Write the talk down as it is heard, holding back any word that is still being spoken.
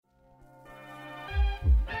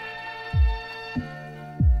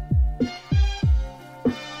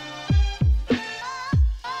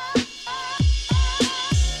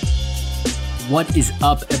What is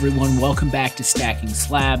up, everyone? Welcome back to Stacking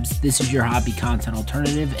Slabs. This is your hobby content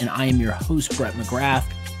alternative, and I am your host, Brett McGrath.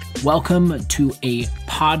 Welcome to a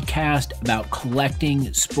podcast about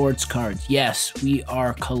collecting sports cards. Yes, we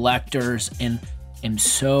are collectors, and am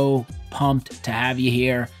so pumped to have you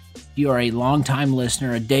here. If you are a longtime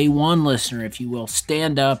listener, a day one listener, if you will,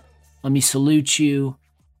 stand up. Let me salute you.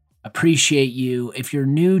 Appreciate you. If you're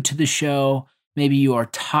new to the show, maybe you are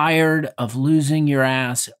tired of losing your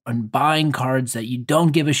ass on buying cards that you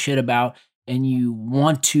don't give a shit about, and you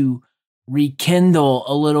want to rekindle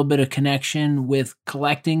a little bit of connection with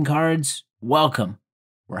collecting cards. Welcome.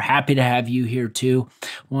 We're happy to have you here too. I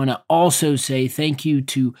want to also say thank you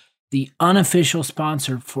to the unofficial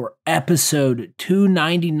sponsor for episode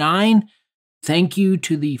 299. Thank you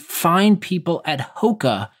to the fine people at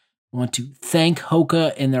Hoka. I want to thank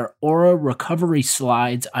Hoka and their Aura recovery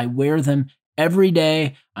slides. I wear them every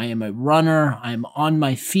day. I am a runner. I am on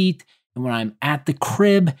my feet. And when I'm at the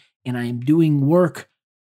crib and I am doing work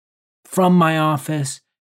from my office,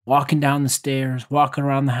 walking down the stairs, walking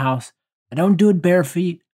around the house, I don't do it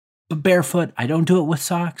barefoot. I don't do it with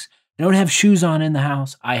socks. I don't have shoes on in the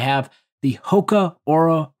house. I have the Hoka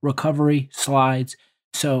Aura recovery slides.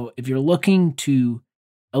 So if you're looking to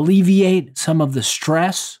alleviate some of the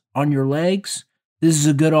stress on your legs, this is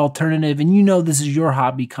a good alternative. And you know this is your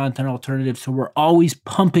hobby content alternative, so we're always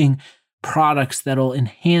pumping products that'll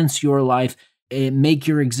enhance your life and make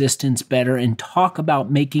your existence better. And talk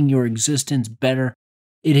about making your existence better.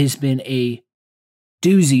 It has been a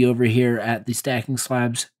doozy over here at the Stacking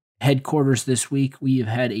Slabs headquarters this week. We have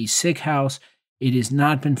had a sick house. It has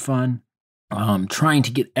not been fun. Trying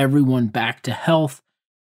to get everyone back to health.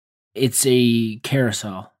 It's a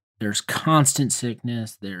carousel. There's constant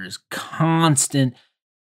sickness. There's constant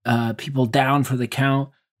people down for the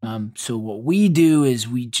count. So what we do is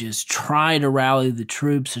we just try to rally the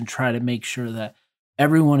troops and try to make sure that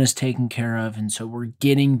everyone is taken care of. And so we're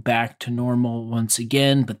getting back to normal once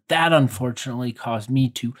again. But that unfortunately caused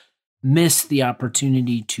me to miss the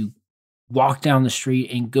opportunity to walk down the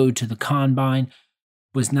street and go to the combine.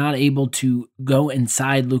 Was not able to go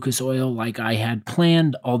inside Lucas Oil like I had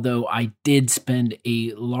planned, although I did spend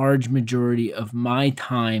a large majority of my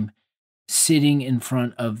time sitting in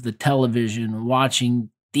front of the television watching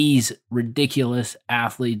these ridiculous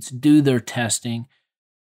athletes do their testing,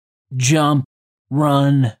 jump,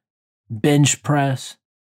 run, bench press,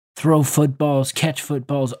 throw footballs, catch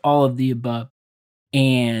footballs, all of the above.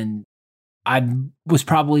 And I was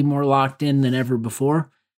probably more locked in than ever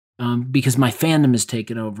before. Because my fandom has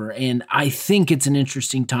taken over. And I think it's an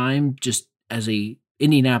interesting time, just as a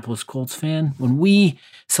Indianapolis Colts fan. When we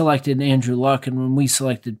selected Andrew Luck and when we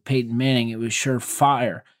selected Peyton Manning, it was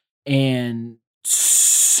surefire. And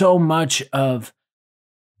so much of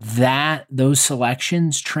those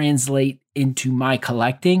selections translate into my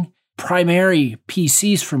collecting. Primary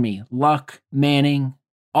PCs for me, Luck, Manning,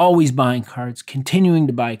 always buying cards, continuing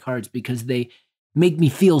to buy cards because they make me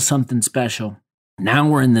feel something special. Now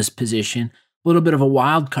we're in this position, a little bit of a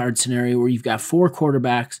wild card scenario where you've got 4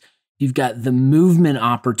 quarterbacks. You've got the movement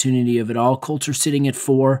opportunity of it all. Colts are sitting at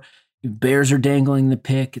 4. Bears are dangling the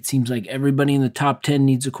pick. It seems like everybody in the top 10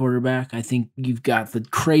 needs a quarterback. I think you've got the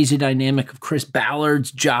crazy dynamic of Chris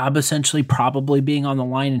Ballard's job essentially probably being on the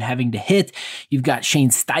line and having to hit. You've got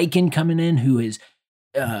Shane Steichen coming in, who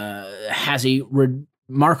has a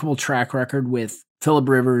remarkable track record with Phillip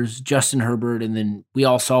Rivers, Justin Herbert, and then we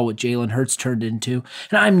all saw what Jalen Hurts turned into.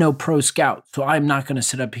 And I'm no pro scout, so I'm not going to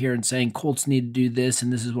sit up here and saying Colts need to do this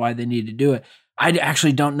and this is why they need to do it. I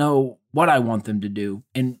actually don't know what I want them to do.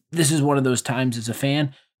 And this is one of those times as a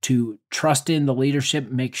fan to trust in the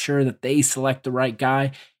leadership, make sure that they select the right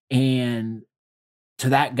guy. And to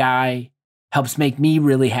that guy helps make me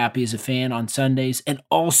really happy as a fan on Sundays. And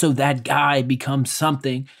also that guy becomes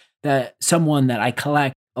someone that I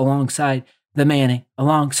collect alongside the Manning,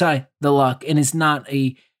 alongside the Luck, and it's not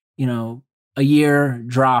a year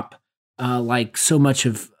drop like so much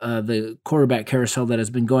of the quarterback carousel that has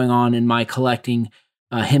been going on in my collecting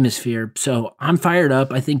hemisphere. So I'm fired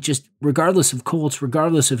up. I think just regardless of Colts,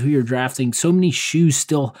 regardless of who you're drafting, so many shoes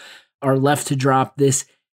still are left to drop this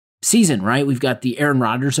season, right? We've got the Aaron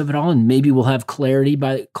Rodgers of it all, and maybe we'll have clarity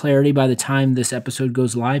by the time this episode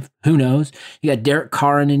goes live. Who knows? You got Derek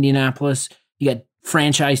Carr in Indianapolis. You got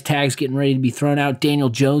franchise tags getting ready to be thrown out. Daniel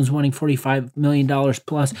Jones wanting $45 million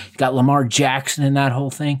plus. You got Lamar Jackson in that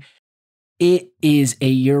whole thing. It is a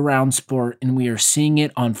year-round sport, and we are seeing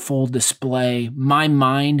it on full display. My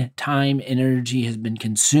mind, time, energy has been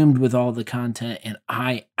consumed with all the content, and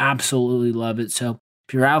I absolutely love it. So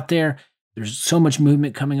if you're out there, there's so much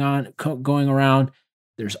movement going around.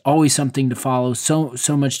 There's always something to follow, so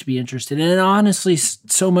much to be interested in, and honestly,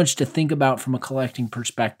 so much to think about from a collecting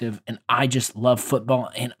perspective. And I just love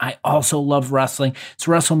football, and I also love wrestling. It's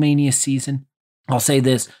WrestleMania season. I'll say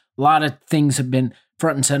this, a lot of things have been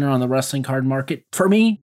front and center on the wrestling card market. For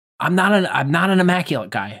me, I'm not an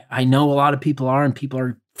immaculate guy. I know a lot of people are, and people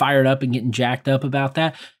are fired up and getting jacked up about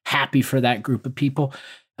that. Happy for that group of people.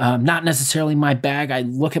 Not necessarily my bag. I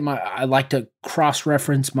like to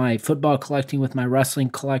cross-reference my football collecting with my wrestling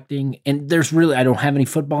collecting. And I don't have any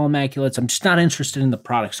football immaculates. I'm just not interested in the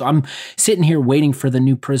product. So I'm sitting here waiting for the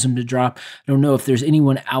new Prism to drop. I don't know if there's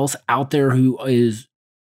anyone else out there who is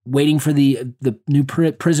waiting for the new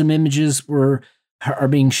Prism images are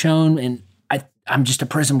being shown. And I'm just a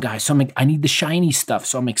Prism guy. So I need the shiny stuff.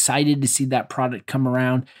 So I'm excited to see that product come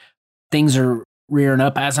around. Things are rearing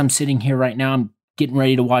up. As I'm sitting here right now, I'm getting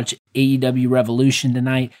ready to watch AEW Revolution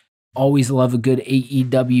tonight. Always love a good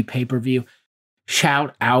AEW pay-per-view.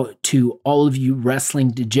 Shout out to all of you wrestling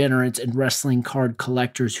degenerates and wrestling card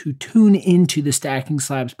collectors who tune into the Stacking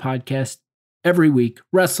Slabs podcast every week.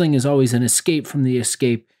 Wrestling is always an escape from the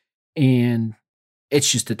escape, and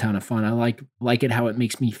it's just a ton of fun. I like it how it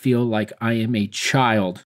makes me feel like I am a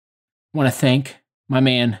child. I want to thank my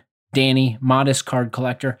man, Danny, Modest Card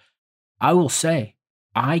Collector. I will say,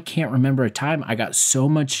 I can't remember a time I got so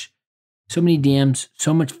many DMs,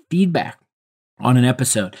 so much feedback on an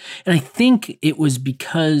episode. And I think it was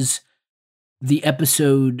because the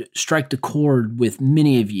episode struck a chord with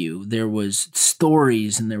many of you. There was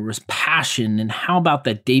stories and there was passion. And how about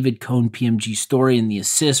that David Cohn PMG story and the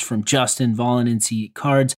assist from Justin Vollen NC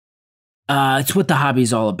Cards? It's what the hobby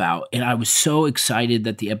is all about. And I was so excited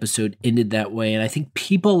that the episode ended that way. And I think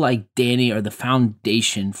people like Danny are the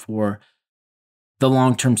foundation for the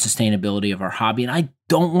long-term sustainability of our hobby. And I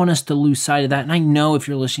don't want us to lose sight of that. And I know if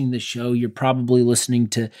you're listening to the show, you're probably listening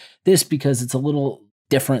to this because it's a little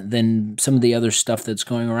different than some of the other stuff that's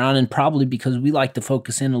going around, and probably because we like to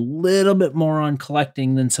focus in a little bit more on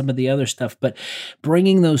collecting than some of the other stuff. But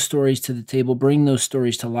bringing those stories to the table, bringing those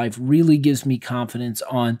stories to life really gives me confidence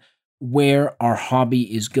on where our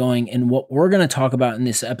hobby is going. And what we're going to talk about in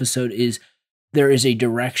this episode is there is a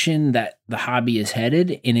direction that the hobby is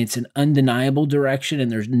headed, and it's an undeniable direction,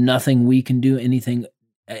 and there's nothing we can do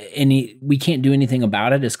we can't do anything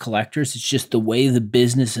about it as collectors. It's just the way the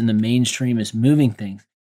business and the mainstream is moving things.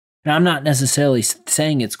 And I'm not necessarily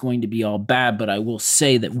saying it's going to be all bad, but I will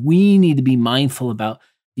say that we need to be mindful about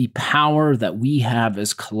the power that we have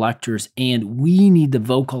as collectors, and we need to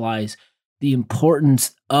vocalize the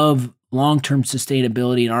importance of long-term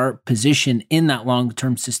sustainability and our position in that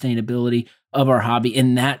long-term sustainability of our hobby.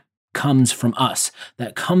 And that comes from us.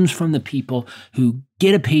 That comes from the people who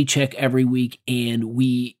get a paycheck every week, and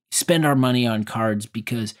we spend our money on cards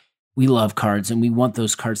because we love cards, and we want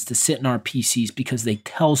those cards to sit in our PCs because they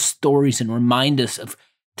tell stories and remind us of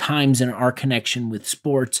times in our connection with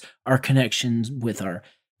sports, our connections with our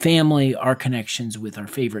family, our connections with our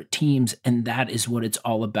favorite teams. And that is what it's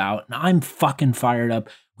all about. And I'm fucking fired up.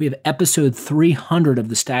 We have episode 300 of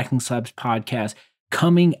the Stacking Slabs podcast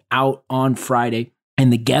coming out on Friday.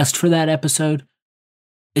 And the guest for that episode,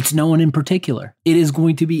 it's no one in particular. It is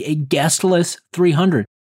going to be a guestless 300.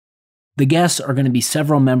 The guests are going to be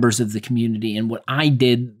several members of the community. And what I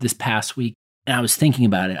did this past week, and I was thinking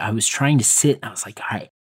about it, I was trying to sit, and I was like, all right,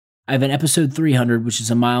 I have an episode 300, which is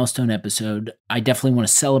a milestone episode. I definitely want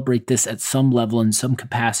to celebrate this at some level, in some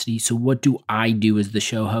capacity. So what do I do as the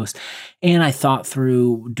show host? And I thought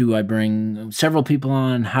through, do I bring several people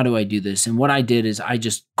on? How do I do this? And what I did is I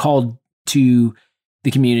just called to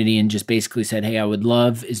the community and just basically said, hey, I would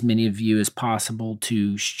love as many of you as possible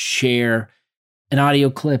to share an audio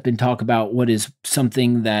clip and talk about what is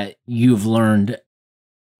something that you've learned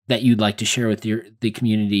that you'd like to share with the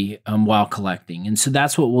community while collecting. And so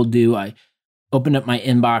that's what we'll do. I opened up my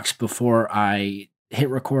inbox before I hit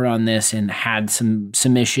record on this and had some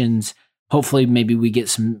submissions. Hopefully, maybe we get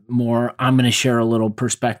some more. I'm going to share a little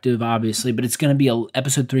perspective, obviously, but it's going to be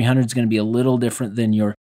episode 300 is going to be a little different than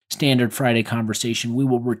your standard Friday conversation. We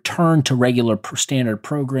will return to regular standard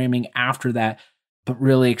programming after that, but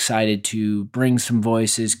really excited to bring some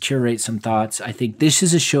voices, curate some thoughts. I think this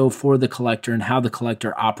is a show for the collector and how the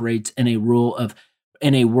collector operates in a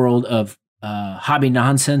world of hobby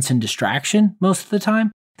nonsense and distraction most of the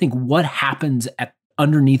time. I think what happens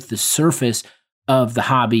underneath the surface of the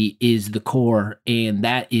hobby is the core, and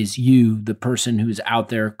that is you, the person who's out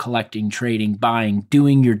there collecting, trading, buying,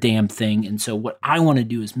 doing your damn thing. And so what I want to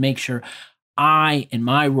do is make sure I, in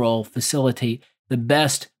my role, facilitate the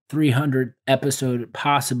best 300 episode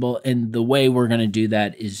possible. And the way we're going to do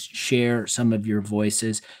that is share some of your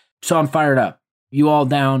voices. So I'm fired up. You all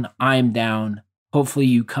down? I'm down. hopefully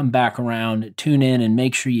you come back around, tune in, and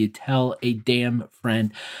make sure you tell a damn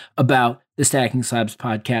friend about the Stacking Slabs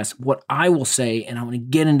podcast. What I will say, and I want to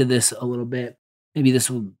get into this a little bit, maybe this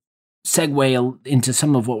will segue into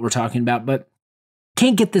some of what we're talking about, but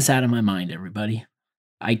can't get this out of my mind, everybody.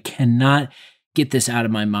 I cannot get this out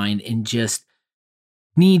of my mind, and just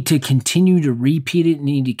need to continue to repeat it,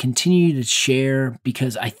 need to continue to share,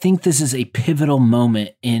 because I think this is a pivotal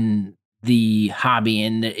moment in the hobby.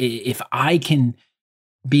 And if I can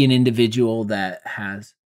be an individual that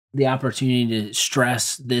has the opportunity to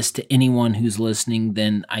stress this to anyone who's listening,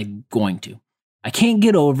 then I'm going to. I can't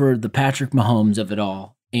get over the Patrick Mahomes of it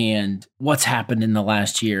all and what's happened in the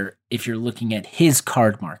last year if you're looking at his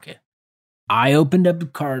card market. I opened up a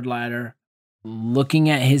card ladder looking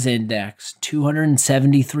at his index,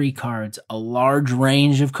 273 cards, a large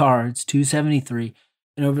range of cards, 273.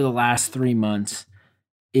 And over the last 3 months,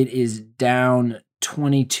 it is down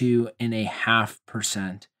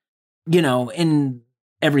 22.5%. And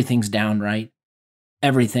everything's down, right?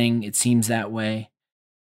 Everything, it seems that way.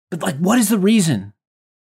 But what is the reason?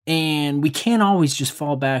 And we can't always just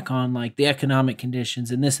fall back on the economic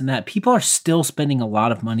conditions and this and that. People are still spending a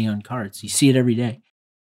lot of money on cards. You see it every day.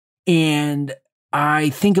 And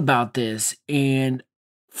I think about this, and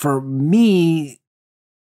for me,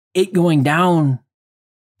 it going down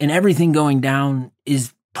and everything going down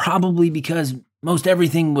is probably because most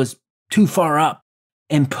everything was too far up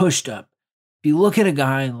and pushed up. If you look at a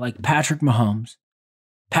guy like Patrick Mahomes,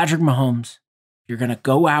 you're going to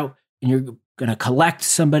go out and you're going to collect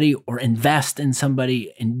somebody or invest in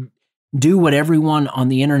somebody and do what everyone on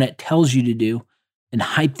the internet tells you to do and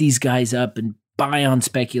hype these guys up and buy on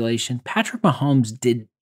speculation. Patrick Mahomes did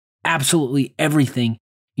absolutely everything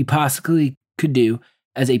he possibly could do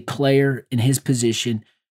as a player in his position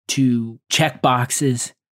to check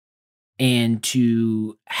boxes and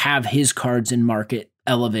to have his cards in market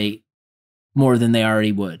elevate more than they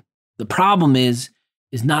already would. The problem is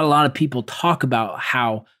not a lot of people talk about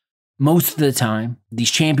how most of the time these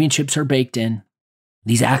championships are baked in,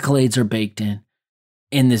 these accolades are baked in,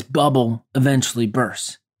 and this bubble eventually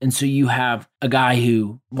bursts. And so you have a guy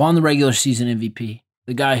who won the regular season MVP,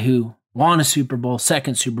 the guy who won a Super Bowl,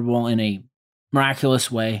 second Super Bowl in a miraculous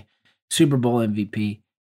way, Super Bowl MVP.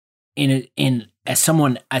 And as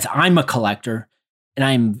I'm a collector, and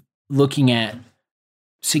I'm looking at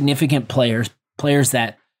significant players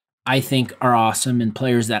that I think are awesome and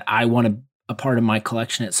players that I want a part of my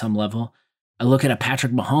collection at some level, I look at a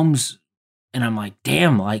Patrick Mahomes and I'm like,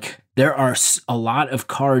 damn, there are a lot of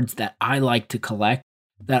cards that I like to collect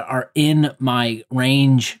that are in my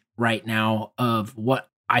range right now of what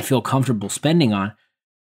I feel comfortable spending on.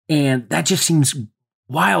 And that just seems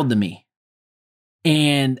wild to me.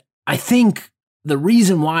 And I think the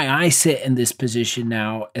reason why I sit in this position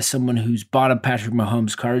now as someone who's bought a Patrick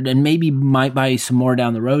Mahomes card and maybe might buy some more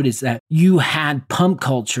down the road is that you had pump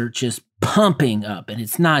culture just pumping up. And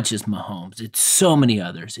it's not just Mahomes. It's so many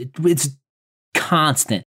others. It's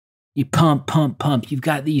constant. You pump. You've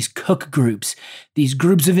got these cook groups, these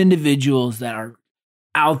groups of individuals that are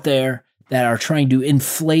out there that are trying to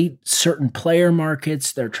inflate certain player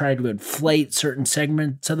markets. They're trying to inflate certain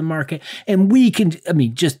segments of the market. And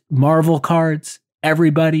just Marvel cards,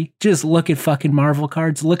 everybody, just look at fucking Marvel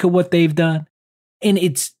cards. Look at what they've done. And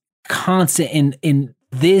it's constant. And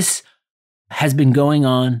this has been going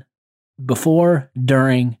on before,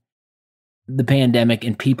 during the pandemic,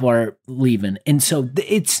 and people are leaving. And so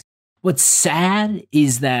what's sad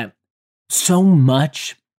is that so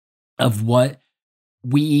much of what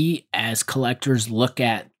we as collectors look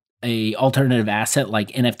at a alternative asset like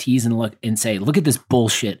NFTs and say, look at this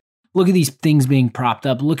bullshit. Look at these things being propped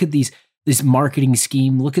up. Look at this marketing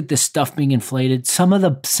scheme. Look at this stuff being inflated. Some of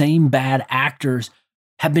the same bad actors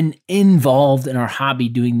have been involved in our hobby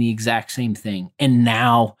doing the exact same thing. And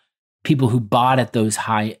now people who bought at those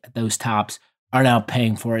tops are now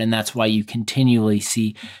paying for it. And that's why you continually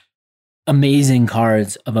see amazing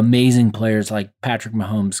cards of amazing players like Patrick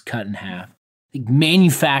Mahomes cut in half.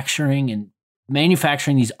 Manufacturing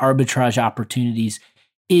these arbitrage opportunities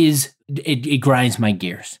it grinds my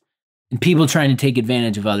gears. And people trying to take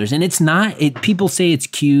advantage of others. And it's not, people say it's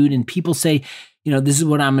cute and people say, this is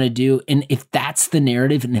what I'm going to do. And if that's the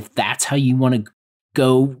narrative and if that's how you want to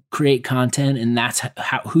go create content and that's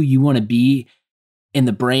who you want to be and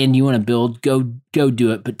the brand you want to build, go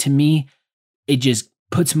do it. But to me, it just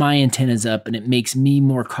puts my antennas up and it makes me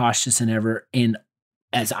more cautious than ever. And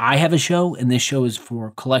as I have a show, and this show is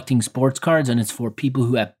for collecting sports cards and it's for people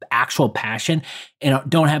who have actual passion and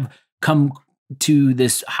don't have come to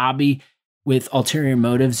this hobby with ulterior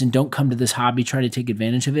motives and don't come to this hobby trying to take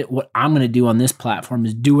advantage of it. What I'm going to do on this platform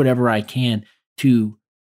is do whatever I can to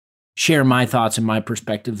share my thoughts and my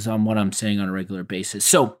perspectives on what I'm saying on a regular basis.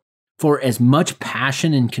 So for as much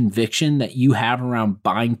passion and conviction that you have around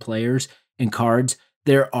buying players and cards,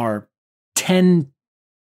 there are 10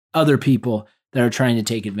 other people that are trying to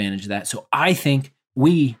take advantage of that. So I think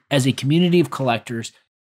we, as a community of collectors,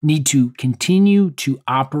 need to continue to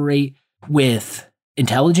operate with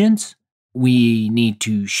intelligence. We need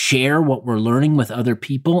to share what we're learning with other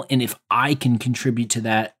people. And if I can contribute to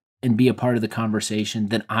that and be a part of the conversation,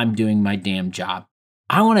 then I'm doing my damn job.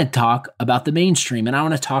 I want to talk about the mainstream, and I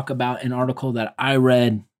want to talk about an article that I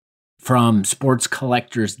read from Sports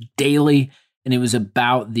Collectors Daily, and it was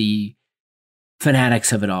about the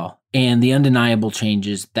fanatics of it all and the undeniable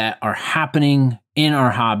changes that are happening in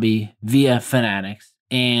our hobby via Fanatics.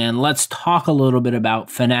 And let's talk a little bit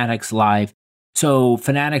about Fanatics Live. So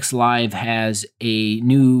Fanatics Live has a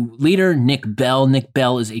new leader, Nick Bell. Nick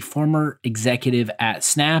Bell is a former executive at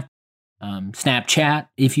Snap, Snapchat,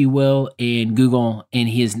 if you will, and Google, and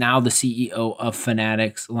he is now the CEO of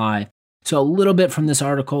Fanatics Live. So a little bit from this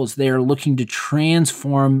article is they're looking to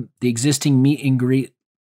transform the existing meet and greet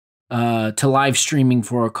to live streaming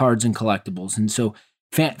for cards and collectibles. And so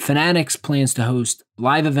Fanatics plans to host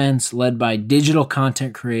live events led by digital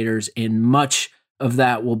content creators, and much of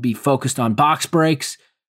that will be focused on box breaks.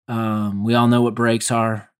 We all know what breaks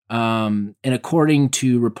are. And according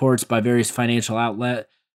to reports by various financial outlets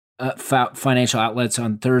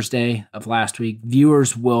on Thursday of last week,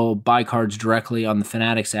 viewers will buy cards directly on the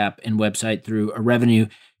Fanatics app and website through a revenue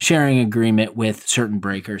sharing agreement with certain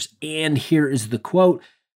breakers. And here is the quote.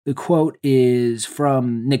 The quote is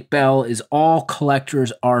from Nick Bell, is all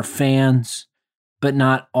collectors are fans, but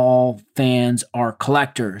not all fans are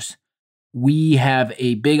collectors. We have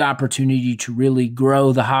a big opportunity to really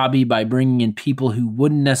grow the hobby by bringing in people who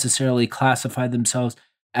wouldn't necessarily classify themselves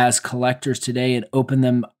as collectors today and open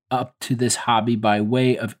them up to this hobby by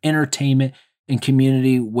way of entertainment and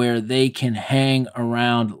community where they can hang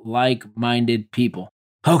around like-minded people.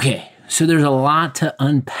 Okay, so there's a lot to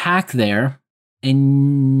unpack there,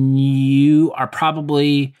 and you are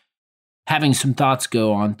probably having some thoughts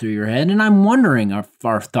go on through your head, and I'm wondering if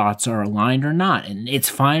our thoughts are aligned or not, and it's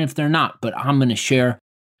fine if they're not, but I'm going to share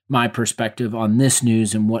my perspective on this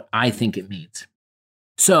news and what I think it means.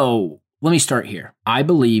 So let me start here. I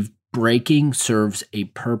believe breaking serves a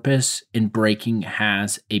purpose, and breaking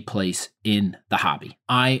has a place in the hobby.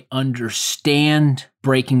 I understand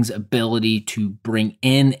breaking's ability to bring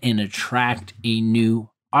in and attract a new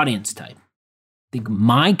audience type. I think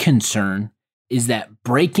my concern is that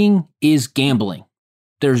breaking is gambling.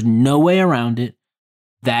 There's no way around it.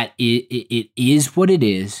 That it is what it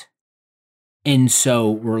is. And so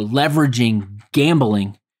we're leveraging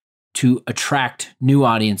gambling to attract new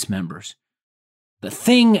audience members. The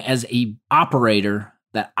thing as a operator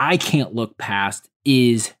that I can't look past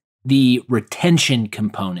is the retention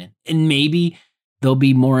component. And maybe there'll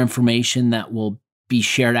be more information that will be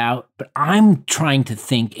shared out, but I'm trying to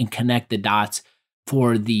think and connect the dots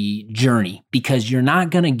for the journey, because you're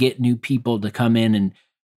not going to get new people to come in and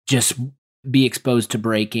just be exposed to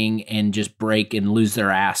breaking and just break and lose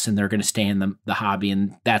their ass, and they're going to stay in the hobby,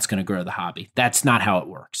 and that's going to grow the hobby. That's not how it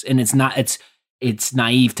works. And it's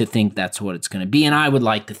naive to think that's what it's going to be. And I would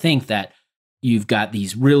like to think that you've got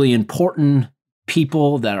these really important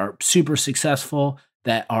people that are super successful,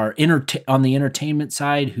 that are on the entertainment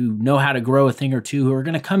side, who know how to grow a thing or two, who are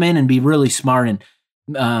going to come in and be really smart and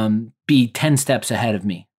be 10 steps ahead of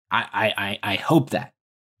me. I hope that.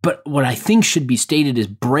 But what I think should be stated is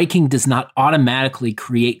breaking does not automatically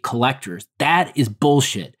create collectors. That is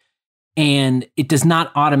bullshit. And it does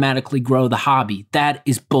not automatically grow the hobby. That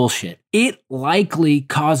is bullshit. It likely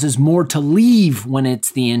causes more to leave when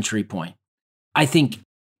it's the entry point. I think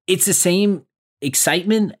it's the same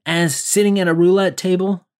excitement as sitting at a roulette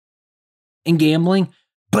table and gambling,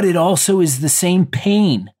 but it also is the same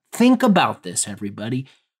pain. Think about this, everybody.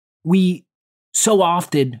 So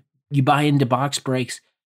often you buy into box breaks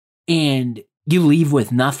and you leave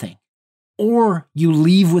with nothing, or you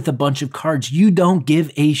leave with a bunch of cards you don't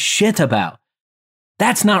give a shit about.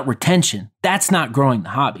 That's not retention. That's not growing the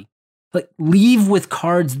hobby. Like, leave with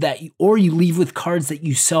cards you leave with cards that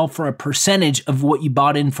you sell for a percentage of what you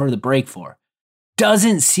bought in for the break for.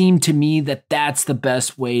 Doesn't seem to me that that's the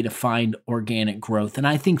best way to find organic growth. And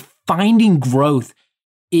I think finding growth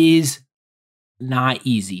is not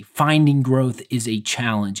easy. Finding growth is a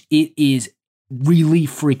challenge. It is really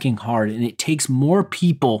freaking hard, and it takes more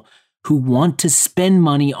people who want to spend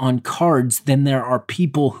money on cards than there are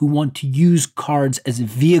people who want to use cards as a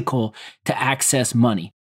vehicle to access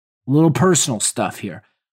money. A little personal stuff here.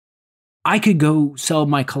 I could go sell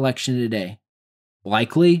my collection today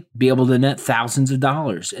likely be able to net thousands of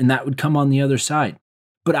dollars, and that would come on the other side.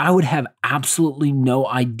 But I would have absolutely no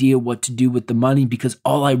idea what to do with the money because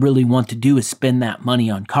all I really want to do is spend that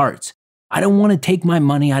money on cards. I don't want to take my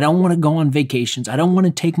money. I don't want to go on vacations. I don't want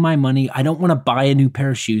to take my money. I don't want to buy a new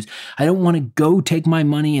pair of shoes. I don't want to go take my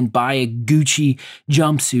money and buy a Gucci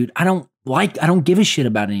jumpsuit. I don't give a shit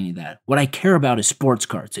about any of that. What I care about is sports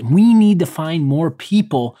cards. And we need to find more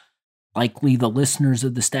people, likely the listeners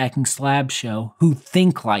of the Stacking Slabs show, who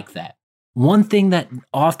think like that. One thing that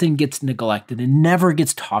often gets neglected and never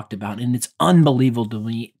gets talked about, and it's unbelievable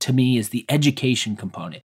to me, is the education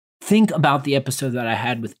component. Think about the episode that I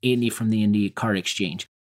had with Andy from the India Card Exchange.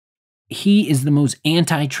 He is the most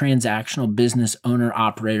anti-transactional business owner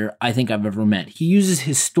operator I think I've ever met. He uses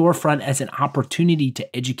his storefront as an opportunity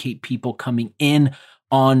to educate people coming in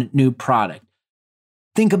on new product.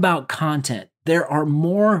 Think about content. There are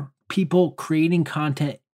more people creating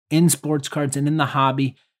content in sports cards and in the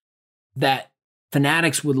hobby that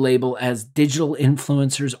fanatics would label as digital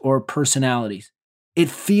influencers or personalities. It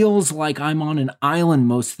feels like I'm on an island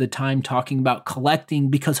most of the time talking about collecting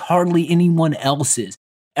because hardly anyone else is.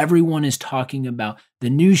 Everyone is talking about the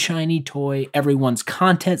new shiny toy. Everyone's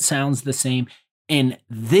content sounds the same. And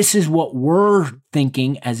this is what we're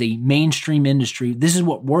thinking as a mainstream industry. This is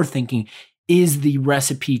what we're thinking is the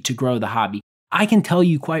recipe to grow the hobby. I can tell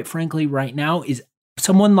you quite frankly right now is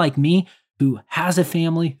someone like me who has a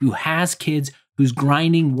family, who has kids, who's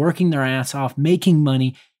grinding, working their ass off, making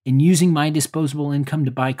money, and using my disposable income to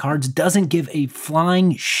buy cards doesn't give a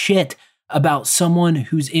flying shit about someone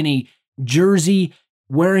who's in a jersey,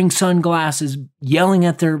 wearing sunglasses, yelling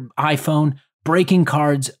at their iPhone, breaking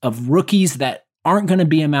cards of rookies that aren't going to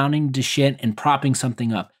be amounting to shit and propping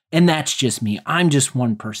something up. And that's just me. I'm just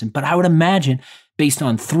one person. But I would imagine based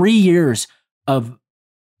on 3 years of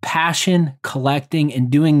passion, collecting, and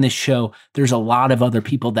doing this show, there's a lot of other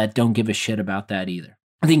people that don't give a shit about that either.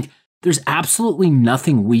 I think there's absolutely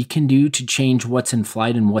nothing we can do to change what's in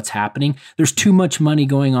flight and what's happening. There's too much money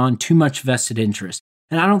going on, too much vested interest.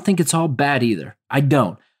 And I don't think it's all bad either. I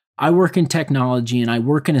don't. I work in technology and I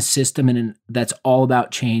work in a system that's all about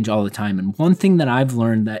change all the time. And one thing that I've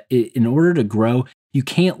learned that in order to grow, you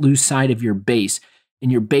can't lose sight of your base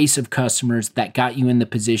and your base of customers that got you in the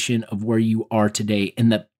position of where you are today.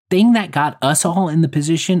 And the thing that got us all in the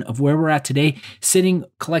position of where we're at today, sitting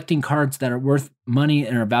collecting cards that are worth money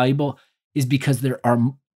and are valuable, is because there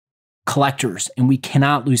are collectors and we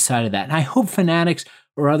cannot lose sight of that. And I hope fanatics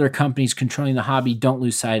or other companies controlling the hobby don't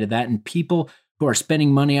lose sight of that, and people who are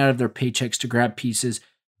spending money out of their paychecks to grab pieces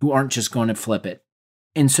who aren't just going to flip it.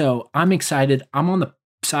 And so I'm excited. I'm on the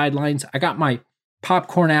sidelines. I got my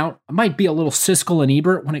popcorn out. I might be a little Siskel and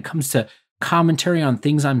Ebert when it comes to commentary on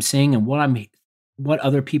things I'm saying and what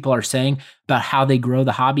other people are saying about how they grow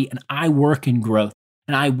the hobby. And I work in growth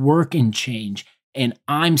and I work in change. And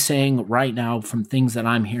I'm saying right now from things that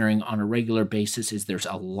I'm hearing on a regular basis is there's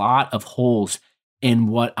a lot of holes in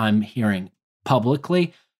what I'm hearing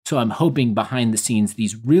publicly. So I'm hoping behind the scenes,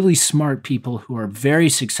 these really smart people who are very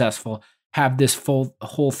successful have this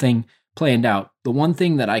whole thing planned out. The one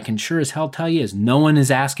thing that I can sure as hell tell you is no one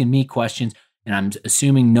is asking me questions, and I'm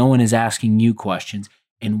assuming no one is asking you questions.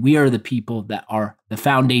 And we are the people that are the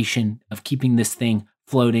foundation of keeping this thing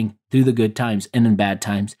floating through the good times and in bad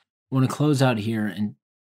times. I want to close out here and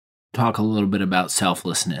talk a little bit about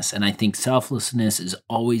selflessness. And I think selflessness is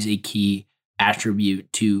always a key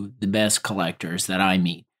attribute to the best collectors that I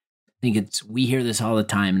meet. I think we hear this all the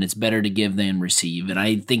time, and it's better to give than receive. And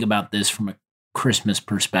I think about this from a Christmas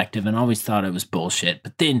perspective and always thought it was bullshit.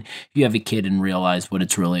 But then you have a kid and realize what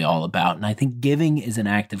it's really all about. And I think giving is an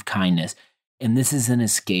act of kindness. And this is an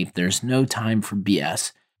escape. There's no time for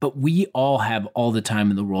BS. But we all have all the time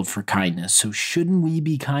in the world for kindness. So shouldn't we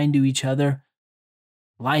be kind to each other?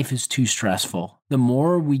 Life is too stressful. The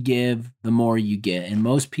more we give, the more you get. And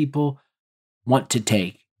most people want to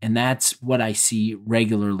take. And that's what I see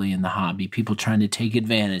regularly in the hobby. People trying to take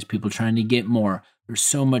advantage, people trying to get more. There's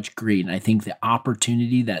so much greed. And I think the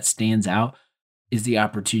opportunity that stands out is the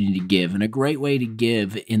opportunity to give. And a great way to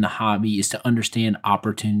give in the hobby is to understand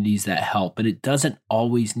opportunities that help. But it doesn't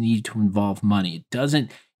always need to involve money. It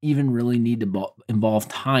doesn't even really need to involve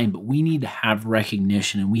time, but we need to have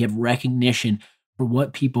recognition. And we have recognition for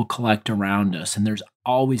what people collect around us. And there's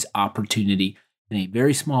always opportunity in a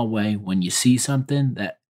very small way when you see something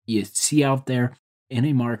that you see out there in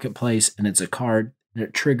a marketplace and it's a card and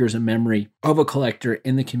it triggers a memory of a collector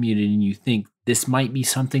in the community and you think this might be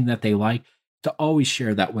something that they like, to always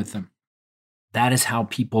share that with them. That is how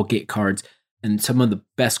people get cards. And some of the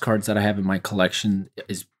best cards that I have in my collection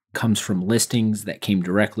comes from listings that came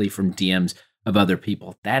directly from DMs of other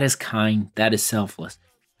people. That is kind. That is selfless.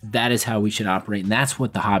 That is how we should operate. And that's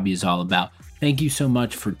what the hobby is all about. Thank you so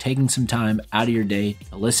much for taking some time out of your day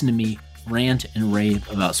to listen to me rant and rave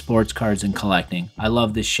about sports cards and collecting. I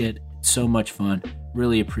love this shit. It's so much fun.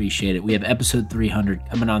 Really appreciate it. We have episode 300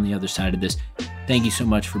 coming on the other side of this. Thank you so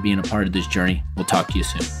much for being a part of this journey. We'll talk to you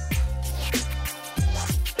soon.